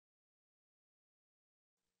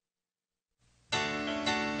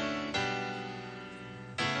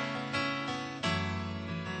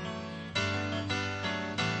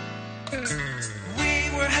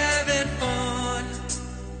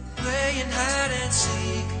hide and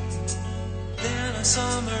seek. Then a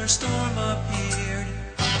summer storm appeared.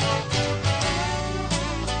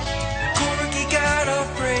 Corky got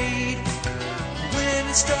afraid when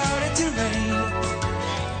it started to rain.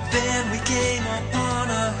 Then we came upon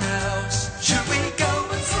a house. Should we go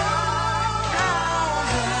inside?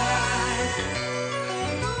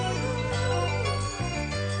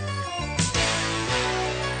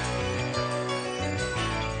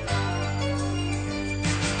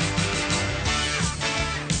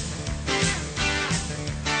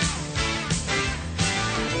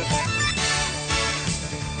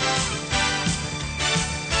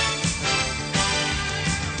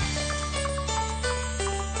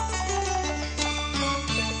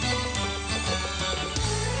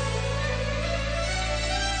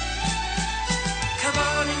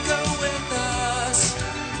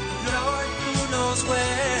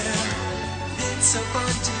 So fun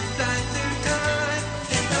to fly through time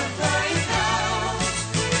in the flying house.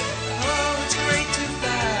 Oh, it's great to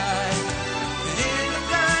fly in the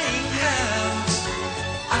flying house.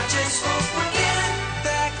 I just hope we get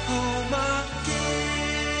back home again.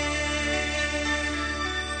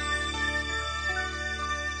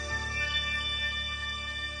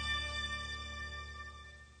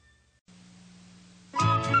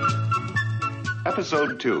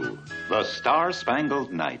 Episode 2, The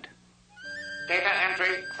Star-Spangled Night. Data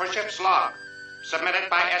entry for ship's log. Submitted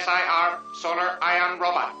by SIR Solar Ion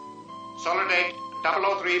Robot. Solar date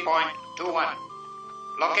 003.21.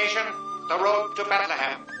 Location, the road to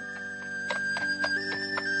Bethlehem.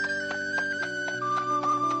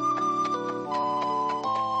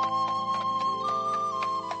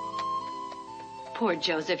 Poor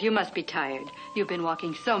Joseph, you must be tired. You've been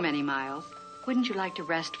walking so many miles. Wouldn't you like to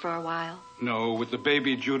rest for a while? No, with the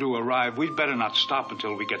baby due to arrive, we'd better not stop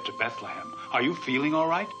until we get to Bethlehem. Are you feeling all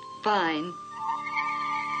right? Fine.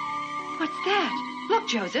 What's that? Look,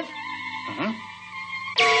 Joseph. Uh-huh.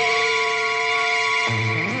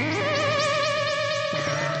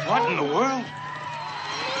 What in the world?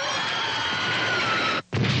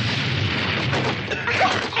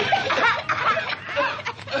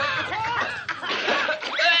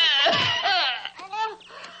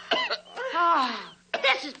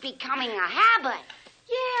 Becoming a habit.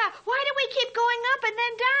 Yeah, why do we keep going up and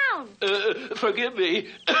then down? Forgive me.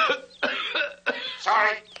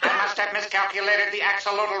 Sorry, I must have miscalculated the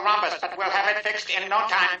axolotl rhombus, but we'll have it fixed in no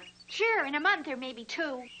time. Sure, in a month or maybe 2.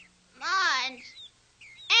 Months?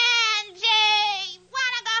 Angie!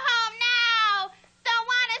 Wanna go home now? Don't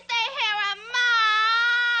wanna stay here a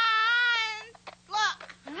month! Look.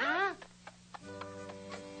 Huh?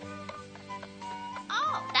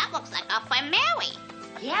 Oh, that looks like a for Mary.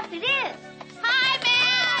 Yep, it is. Hi, Mary!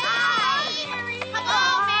 Hi, hello,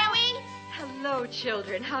 Mary! Hello,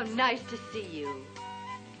 children. How nice to see you.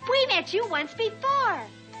 We met you once before.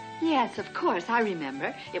 Yes, of course. I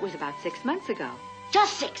remember. It was about 6 months ago.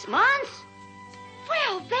 Just 6 months?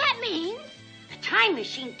 Well, that means the time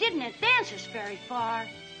machine didn't advance us very far.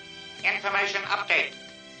 Information update.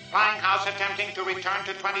 Flying house attempting to return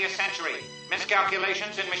to 20th century.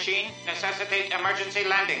 Miscalculations in machine necessitate emergency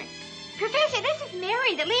landing. Professor, this is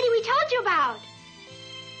Mary, the lady we told you about.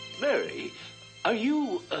 Mary, are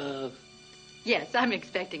you, Yes, I'm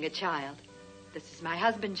expecting a child. This is my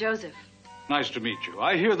husband, Joseph. Nice to meet you.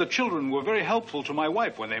 I hear the children were very helpful to my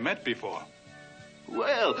wife when they met before.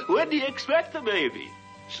 Well, when do you expect the baby?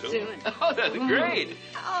 Soon. Oh, that's great.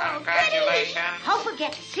 Oh, congratulations. Goody. Hope we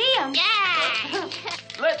get to see him. Yeah.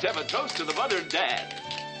 Let's have a toast to the mother and dad.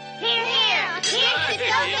 Here, here. Here's to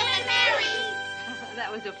Joseph and Mary.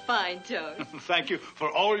 That was a fine toast. Thank you for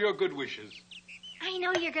all your good wishes. I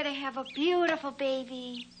know you're going to have a beautiful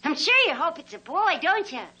baby. I'm sure you hope it's a boy, don't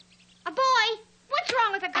you? A boy? What's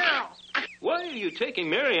wrong with a girl? Why are you taking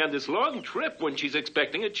Mary on this long trip when she's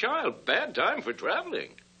expecting a child? Bad time for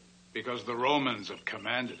traveling. Because the Romans have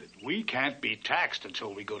commanded it. We can't be taxed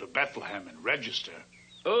until we go to Bethlehem and register.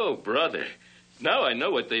 Oh, brother. Now I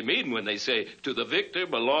know what they mean when they say, to the victor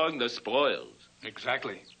belong the spoils.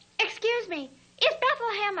 Exactly. Excuse me. Is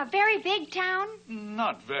Bethlehem a very big town?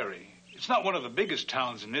 Not very. It's not one of the biggest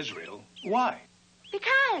towns in Israel. Why?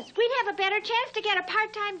 Because we'd have a better chance to get a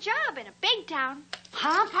part-time job in a big town.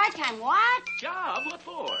 Huh? Part-time what? Job? What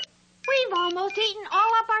for? We've almost eaten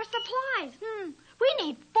all up our supplies. We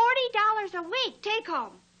need $40 a week take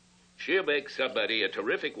home. She'll make somebody a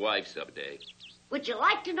terrific wife someday. Would you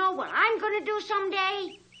like to know what I'm going to do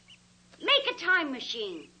someday? Make a time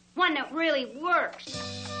machine. One that really works.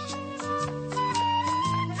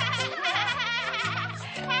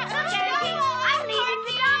 I'm leaving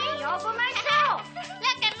the donkey all by myself.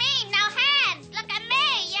 Look at me, no hands. Look at me,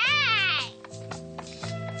 yay!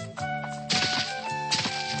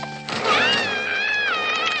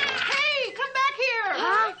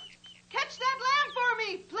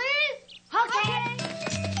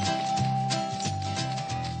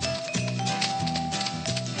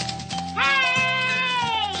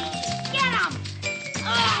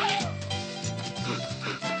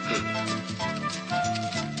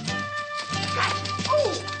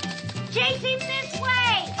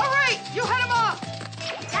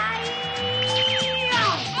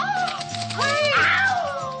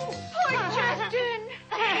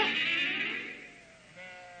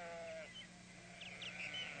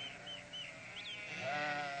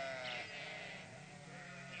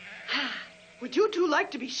 Would you two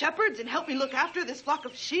like to be shepherds and help me look after this flock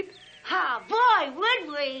of sheep? Ah, boy,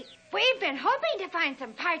 would we. We've been hoping to find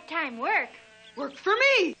some part-time work. Work for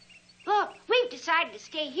me. Look, we've decided to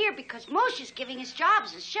stay here because Moshe's giving us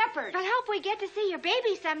jobs as shepherds. But hope we get to see your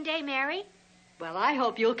baby someday, Mary. Well, I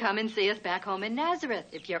hope you'll come and see us back home in Nazareth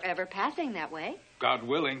if you're ever passing that way. God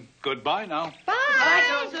willing. Goodbye now. Bye. Bye,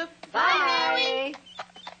 Joseph. Bye, Mary.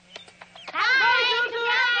 Bye,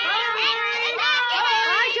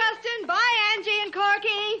 Justin. Bye, Angie and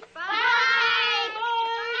Corky. Bye.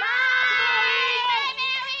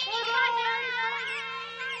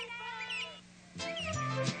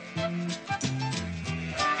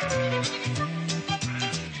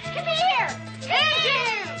 Come here.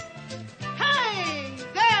 Angie! Hey,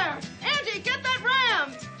 there! Angie, get that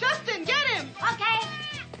ram! Justin, get him! Okay.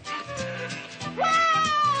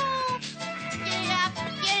 Whoa! Giddy up,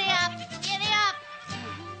 giddy up, giddy up.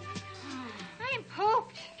 I'm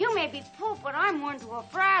pooped. You may be poop, but I'm one to a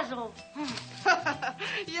frazzle.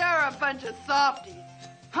 You're a bunch of softies.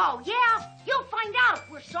 Oh, yeah? You'll find out if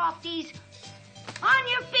we're softies. On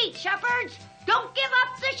your feet, shepherds. Don't give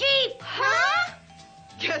up the sheep. Huh?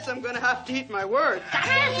 Guess I'm gonna have to eat my words.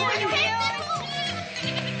 That's what you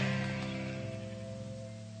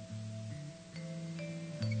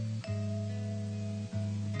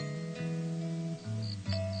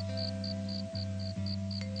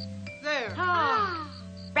There.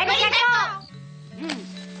 Ready, set, go.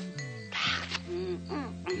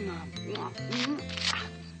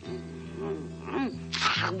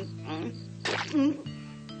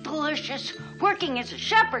 Delicious. Working as a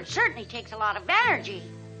shepherd certainly takes a lot of energy.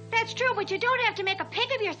 That's true, but you don't have to make a pig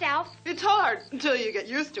of yourself. It's hard until you get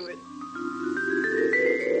used to it.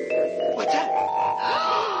 What's that?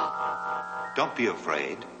 Don't be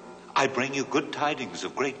afraid. I bring you good tidings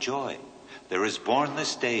of great joy. There is born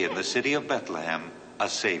this day in the city of Bethlehem a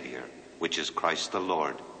Savior, which is Christ the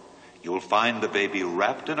Lord. You'll find the baby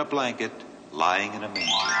wrapped in a blanket, lying in a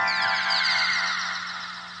manger.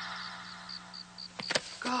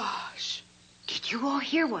 Gosh, Did you all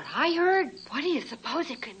hear what I heard? What do you suppose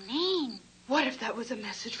it could mean? what if that was a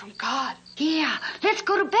message from God? Yeah, let's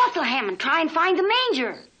go to Bethlehem and try and find the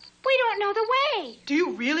manger. We don't know the way. Do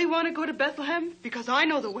you really want to go to Bethlehem? Because I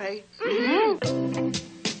know the way.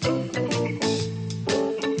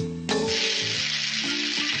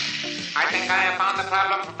 I think I have found the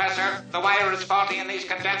problem, Professor. The wire is faulty in these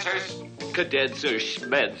condensers. Condensers,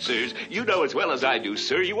 schmensers. You know as well as I do,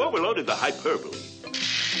 sir. You overloaded the hyperbole.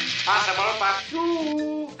 Possible,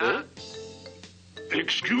 but... Huh?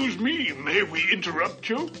 Excuse me, may we interrupt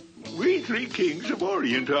you? We three kings of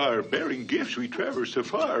Orient are, bearing gifts we traverse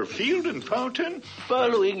afar, field and fountain.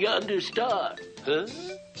 Following yonder star. Huh?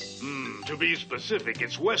 To be specific,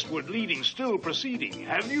 it's westward leading, still proceeding.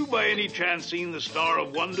 Have you by any chance seen the Star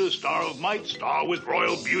of Wonder, Star of Might, Star with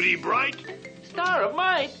Royal Beauty bright? Star of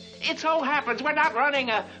Might? It so happens we're not running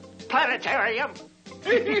a planetarium.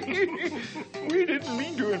 We didn't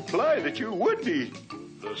mean to imply that you would be.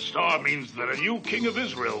 The star means that a new king of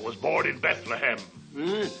Israel was born in Bethlehem.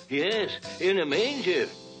 Yes, in a manger.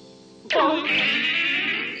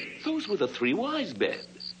 Those were the three wise men.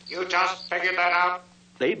 You just figured that out?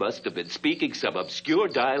 They must have been speaking some obscure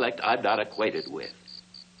dialect I'm not acquainted with.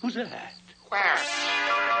 Who's that? Where?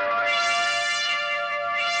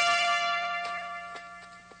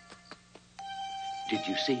 Did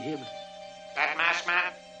you see him? That masked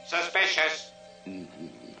man? Suspicious.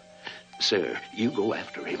 Sir, you go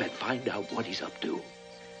after him and find out what he's up to.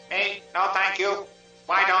 Me? No, thank you.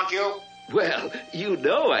 Why don't you? Well, you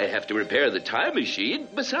know I have to repair the time machine.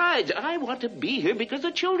 Besides, I want to be here because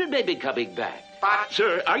the children may be coming back. But...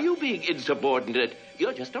 Sir, are you being insubordinate?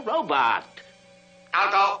 You're just a robot.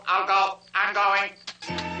 I'll go. I'm going.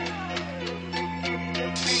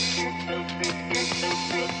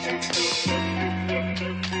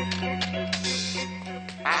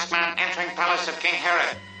 Masked man entering palace of King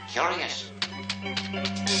Herod. Curious.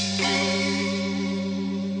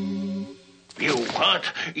 You what?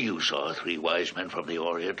 You saw three wise men from the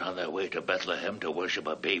Orient on their way to Bethlehem to worship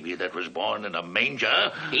a baby that was born in a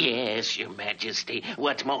manger? Yes, Your Majesty.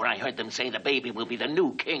 What's more, I heard them say the baby will be the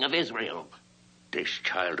new king of Israel. This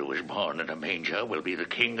child who was born in a manger will be the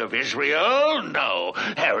king of Israel? No,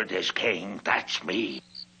 Herod is king. That's me.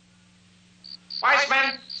 Wise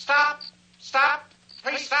men, stop. Stop.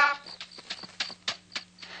 Please stop.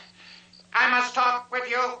 I must talk with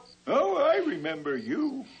you. Oh, I remember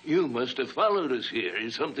you. You must have followed us here.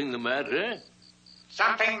 Is something the matter?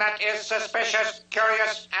 Something that is suspicious,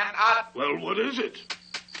 curious, and odd. Well, what is it?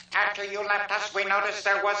 After you left us, we noticed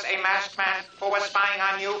there was a masked man who was spying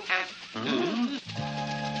on you and...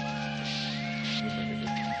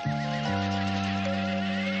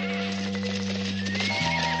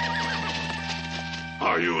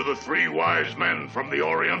 Are you the three wise men from the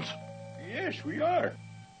Orient? Yes, we are.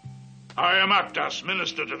 I am Aptas,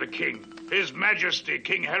 minister to the king. His Majesty,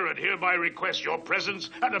 King Herod, hereby requests your presence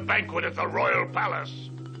at a banquet at the royal palace.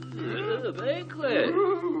 A banquet?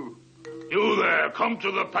 You there, come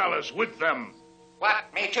to the palace with them.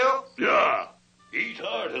 What, me too? Yeah. Eat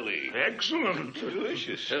heartily. Excellent.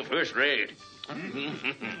 Delicious. First rate.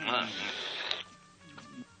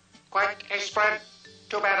 Quite a spread.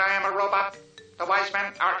 Too bad I am a robot. The wise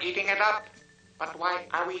men are eating it up. But why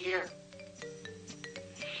are we here?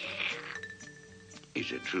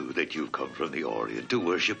 Is it true that you've come from the Orient to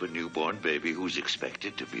worship a newborn baby who's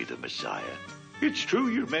expected to be the Messiah? It's true,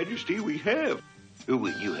 Your Majesty, we have.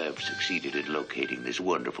 When you have succeeded in locating this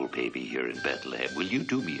wonderful baby here in Bethlehem, will you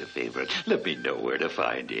do me a favor? Let me know where to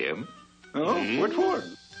find him. Oh, what for?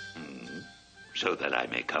 So that I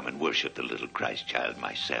may come and worship the little Christ child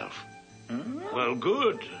myself. Well,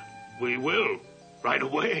 good. We will. Right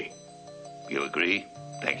away. You agree?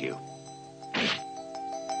 Thank you.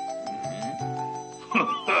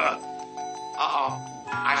 Uh-oh.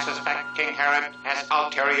 I suspect King Herod has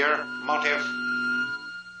ulterior motive.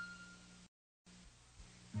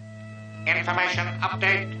 Information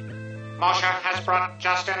update. Moshe has brought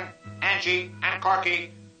Justin, Angie, and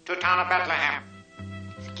Corky to town of Bethlehem.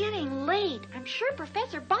 It's getting late. I'm sure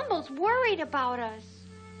Professor Bumble's worried about us.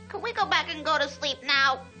 Can we go back and go to sleep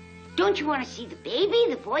now? Don't you want to see the baby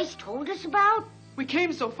the voice told us about? We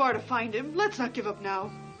came so far to find him. Let's not give up now.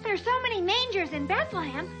 There's so many mangers in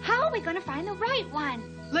Bethlehem. How are we going to find the right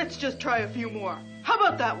one? Let's just try a few more. How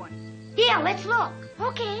about that one? Yeah, let's look.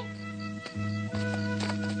 Okay.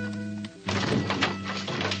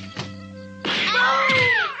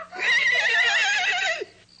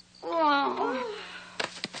 Oh.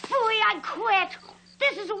 Boy, I quit.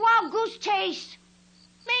 This is a wild goose chase.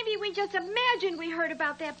 Maybe we just imagined we heard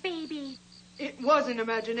about that baby. It was an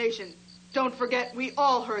imagination. Don't forget, we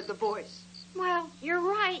all heard the voice. Well, you're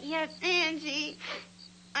right, yet... Angie,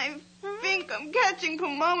 I think I'm catching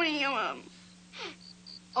pneumonia.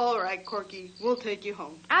 All right, Corky, we'll take you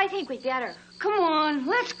home. I think we better. Come on,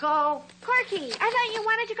 let's go. Corky, I thought you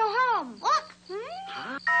wanted to go home. Look.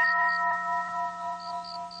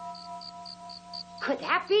 Could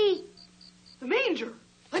that be? The manger.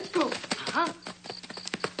 Let's go.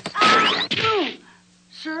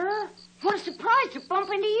 Sir, what a surprise to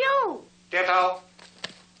bump into you. Ditto.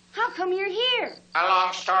 How come you're here? A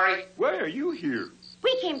long story. Why are you here?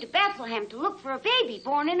 We came to Bethlehem to look for a baby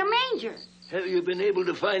born in a manger. Have you been able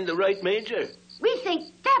to find the right manger? We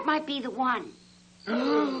think that might be the one.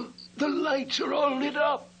 The lights are all lit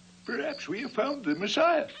up. Perhaps we have found the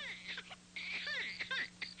Messiah.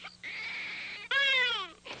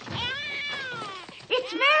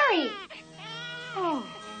 It's Mary. Oh,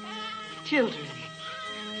 children.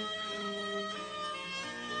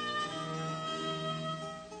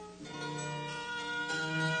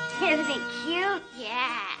 Isn't he cute?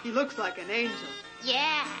 Yeah. He looks like an angel.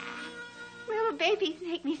 Yeah. Little babies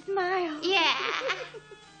make me smile. Yeah.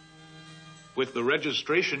 With the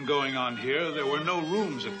registration going on here, there were no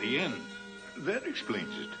rooms at the inn. That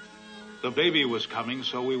explains it. The baby was coming,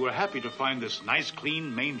 so we were happy to find this nice,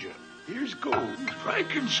 clean manger. Here's gold,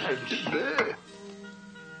 frankincense, there.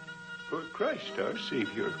 For Christ our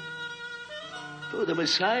Savior. For the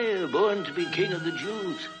Messiah born to be King of the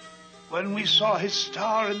Jews. When we saw his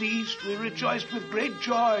star in the east, we rejoiced with great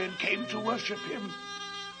joy and came to worship him.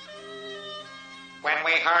 When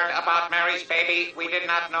we heard about Mary's baby, we did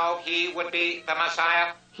not know he would be the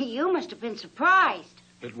Messiah. You must have been surprised.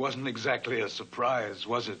 It wasn't exactly a surprise,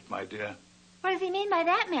 was it, my dear? What does he mean by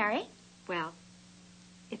that, Mary? Well,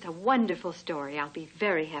 it's a wonderful story. I'll be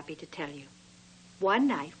very happy to tell you. One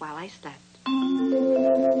night while I slept.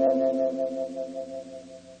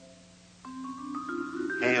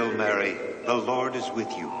 Hail Mary, the Lord is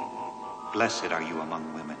with you. Blessed are you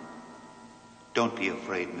among women. Don't be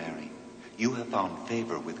afraid, Mary. You have found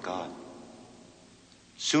favor with God.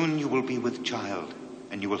 Soon you will be with child,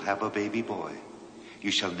 and you will have a baby boy.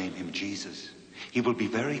 You shall name him Jesus. He will be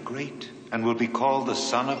very great, and will be called the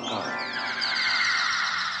Son of God.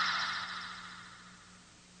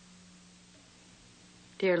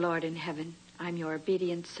 Dear Lord in heaven, I'm your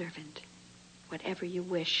obedient servant. Whatever you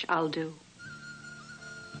wish, I'll do.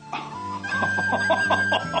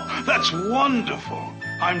 That's wonderful.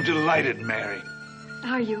 I'm delighted, Mary.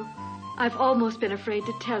 Are you? I've almost been afraid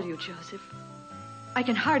to tell you, Joseph. I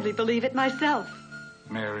can hardly believe it myself.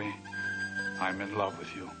 Mary, I'm in love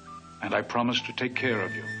with you, and I promise to take care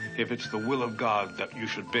of you. If it's the will of God that you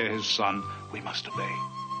should bear his son, we must obey.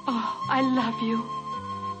 Oh, I love you.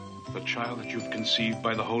 The child that you've conceived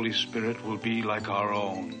by the Holy Spirit will be like our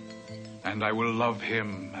own. And I will love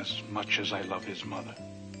him as much as I love his mother.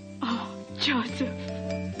 Oh, Joseph.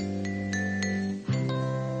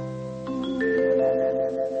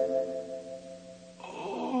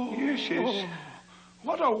 Oh, yes.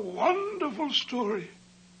 What a wonderful story.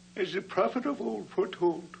 As the prophet of old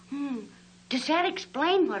foretold. Does that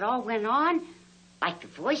explain what all went on? Like the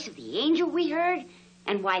voice of the angel we heard?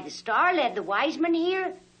 And why the star led the wise men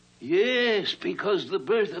here? Yes, because the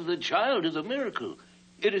birth of the child is a miracle.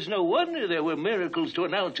 It is no wonder there were miracles to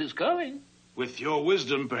announce his coming. With your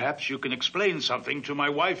wisdom, perhaps you can explain something to my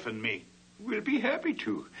wife and me. We'll be happy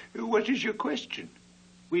to. What is your question?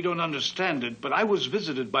 We don't understand it, but I was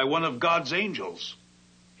visited by one of God's angels.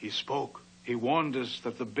 He spoke. He warned us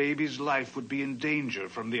that the baby's life would be in danger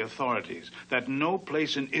from the authorities, that no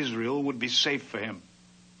place in Israel would be safe for him.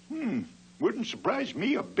 Wouldn't surprise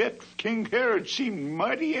me a bit. King Herod seemed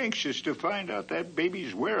mighty anxious to find out that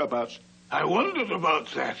baby's whereabouts. I wondered about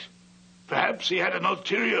that. Perhaps he had an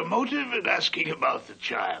ulterior motive in asking about the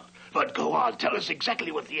child. But go on, tell us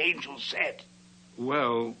exactly what the angel said.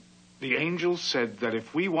 Well, the angel said that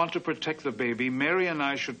if we want to protect the baby, Mary and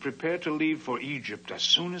I should prepare to leave for Egypt as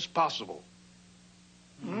soon as possible.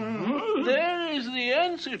 There is the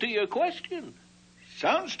answer to your question.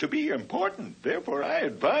 Sounds to be important. Therefore, I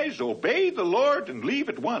advise obey the Lord and leave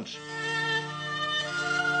at once.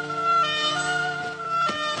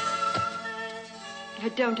 I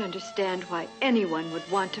don't understand why anyone would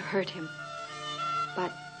want to hurt him.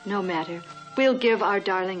 But no matter. We'll give our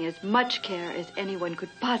darling as much care as anyone could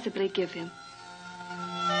possibly give him.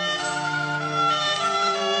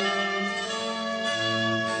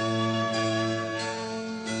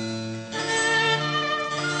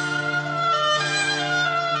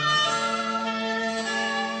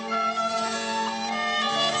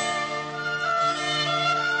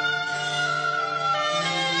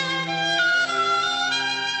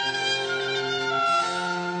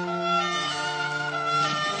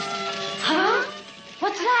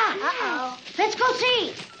 Let's go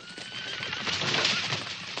see.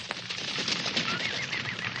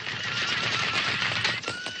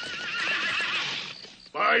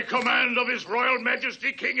 By command of His Royal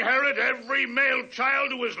Majesty King Herod, every male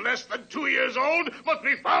child who is less than 2 years old must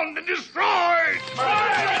be found and destroyed!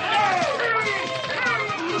 I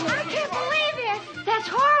can't believe it! That's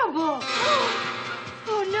horrible!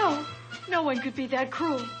 Oh, no. No one could be that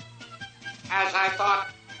cruel. As I thought,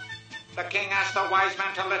 the king asked the wise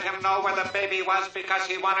men to let him know where the baby was because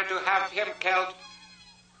he wanted to have him killed.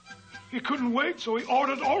 He couldn't wait, so he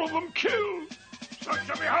ordered all of them killed. Search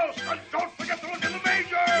every house, and don't forget to look in the manger!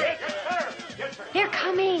 Yes, sir. Yes, sir. They're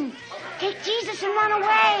coming. Take Jesus and run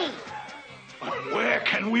away. But where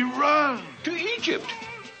can we run? To Egypt.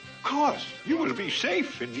 Of course, you will be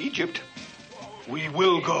safe in Egypt. We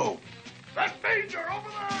will go. That manger over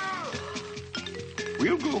there!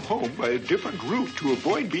 We'll go home by a different route to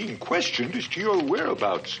avoid being questioned as to your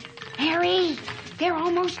whereabouts. Harry, they're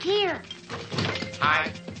almost here.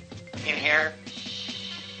 Hi. In here.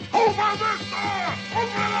 Over this door!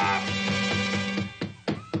 Open it up!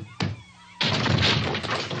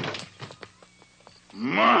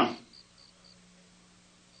 Mom!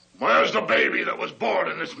 Where's the baby that was born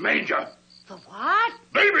in this manger? The what?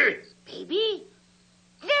 Baby! Baby?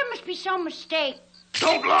 There must be some mistake.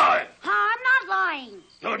 Don't lie! I'm not lying.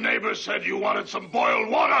 Your neighbor said you wanted some boiled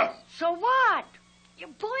water. So what? You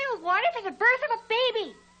boiled water for the birth of a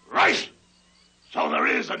baby. Right! So there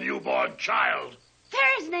is a newborn child.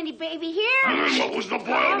 There isn't any baby here. And what was the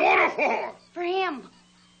boiled water for? For him.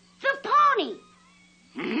 The pony.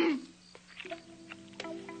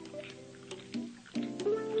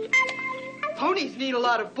 Ponies need a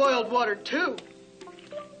lot of boiled water, too.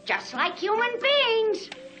 Just like human beings.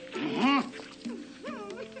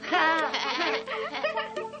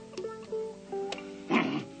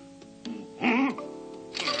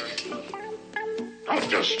 Don't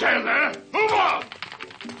just stand there. Move on!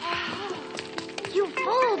 You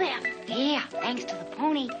fooled him. Yeah, thanks to the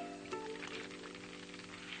pony.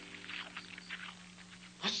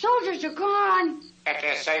 The soldiers are gone. It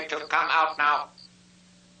is safe to come out now.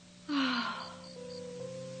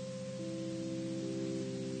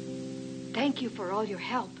 Thank you for all your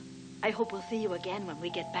help. I hope we'll see you again when we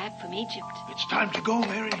get back from Egypt. It's time to go,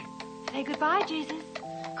 Mary. Say goodbye, Jesus.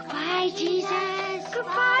 Goodbye, Jesus.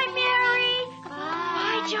 Goodbye, Mary.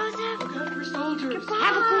 Goodbye, Joseph. Soldiers. Goodbye.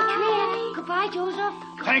 Have a good trip. Goodbye, Joseph.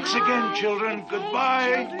 Thanks again, children.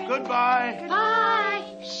 Goodbye. Goodbye. Goodbye.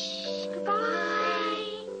 Shh. Goodbye.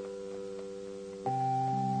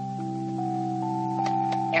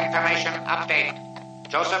 Information update.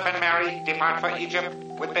 Joseph and Mary depart for Egypt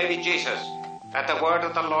with baby Jesus. that the word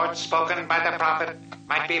of the Lord spoken by the prophet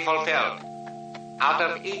might be fulfilled. Out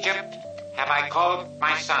of Egypt have I called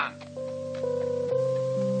my son.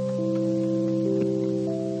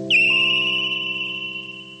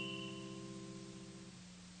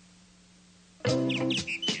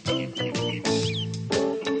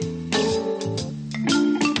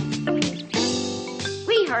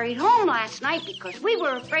 We hurried home last night because we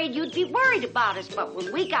were afraid you'd be worried about us, but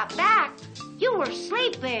when we got back, you were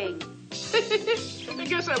sleeping. I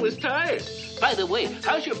guess I was tired. By the way,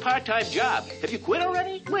 how's your part-time job? Have you quit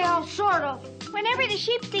already? Well, sort of. Whenever the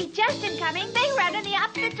sheep see Justin coming, they run in the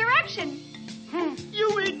opposite direction.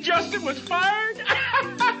 You mean Justin was fired?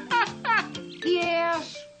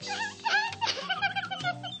 Yes.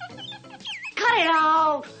 Cut it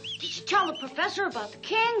out. Did you tell the professor about the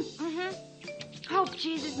king? Mm-hmm. Hope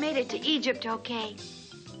Jesus made it to Egypt okay.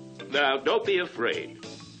 Now, don't be afraid.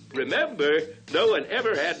 Remember, no one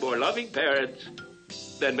ever had more loving parents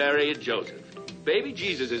than Mary and Joseph. Baby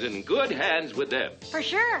Jesus is in good hands with them. For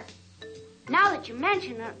sure. Now that you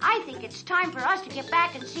mention it, I think it's time for us to get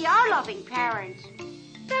back and see our loving parents.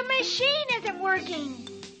 The machine isn't working.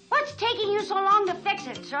 What's taking you so long to fix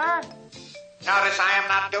it, sir? Notice I am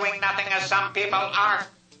not doing nothing as some people are.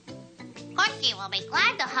 Corky will be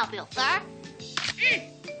glad to help you, sir.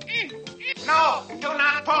 No, do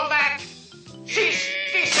not pull that. Cease,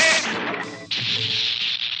 desist.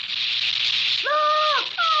 Look!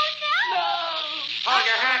 Oh, no! Hold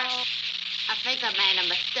your hats. I think I made a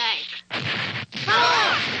mistake.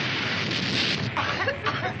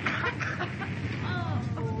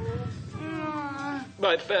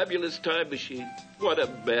 My fabulous time machine. What a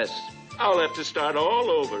mess. I'll have to start all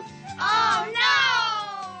over. Oh,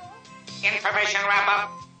 no! Information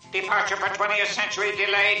wrap-up. Departure for 20th century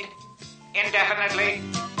delayed indefinitely.